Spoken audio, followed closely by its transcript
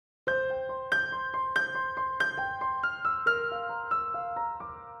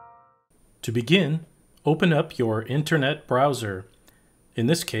To begin, open up your internet browser. In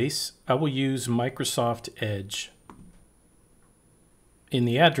this case, I will use Microsoft Edge. In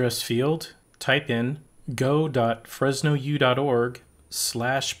the address field, type in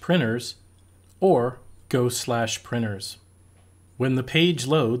go.fresnou.org/printers or go/printers. When the page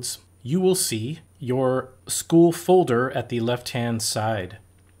loads, you will see your school folder at the left-hand side.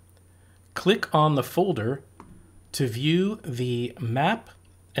 Click on the folder to view the map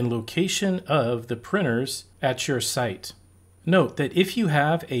and location of the printers at your site. Note that if you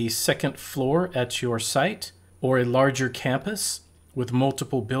have a second floor at your site or a larger campus with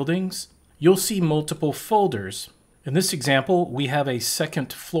multiple buildings, you'll see multiple folders. In this example, we have a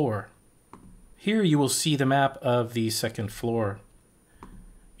second floor. Here you will see the map of the second floor.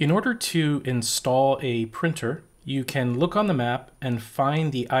 In order to install a printer, you can look on the map and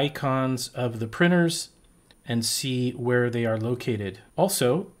find the icons of the printers and see where they are located.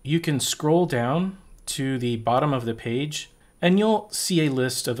 Also, you can scroll down to the bottom of the page and you'll see a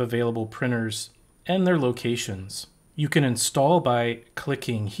list of available printers and their locations. You can install by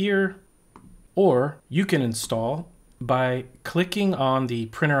clicking here, or you can install by clicking on the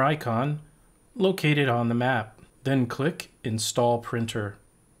printer icon located on the map. Then click Install Printer.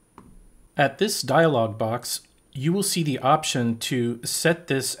 At this dialog box, you will see the option to set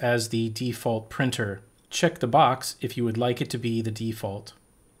this as the default printer. Check the box if you would like it to be the default.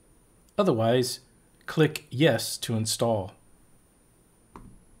 Otherwise, click Yes to install.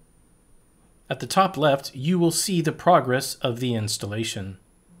 At the top left, you will see the progress of the installation.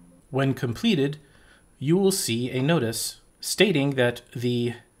 When completed, you will see a notice stating that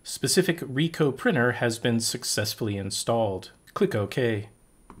the specific Ricoh printer has been successfully installed. Click OK.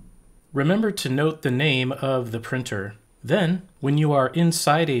 Remember to note the name of the printer. Then, when you are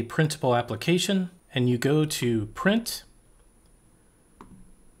inside a printable application and you go to Print,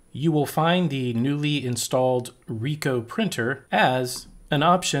 you will find the newly installed Ricoh printer as an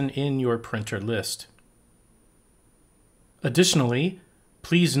option in your printer list. Additionally,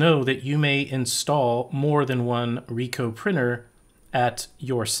 please know that you may install more than one Ricoh printer at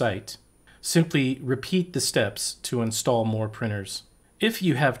your site. Simply repeat the steps to install more printers. If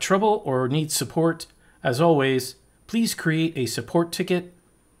you have trouble or need support, as always, please create a support ticket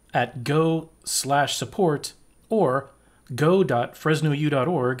at go/support or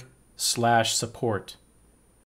go.fresnou.org/support.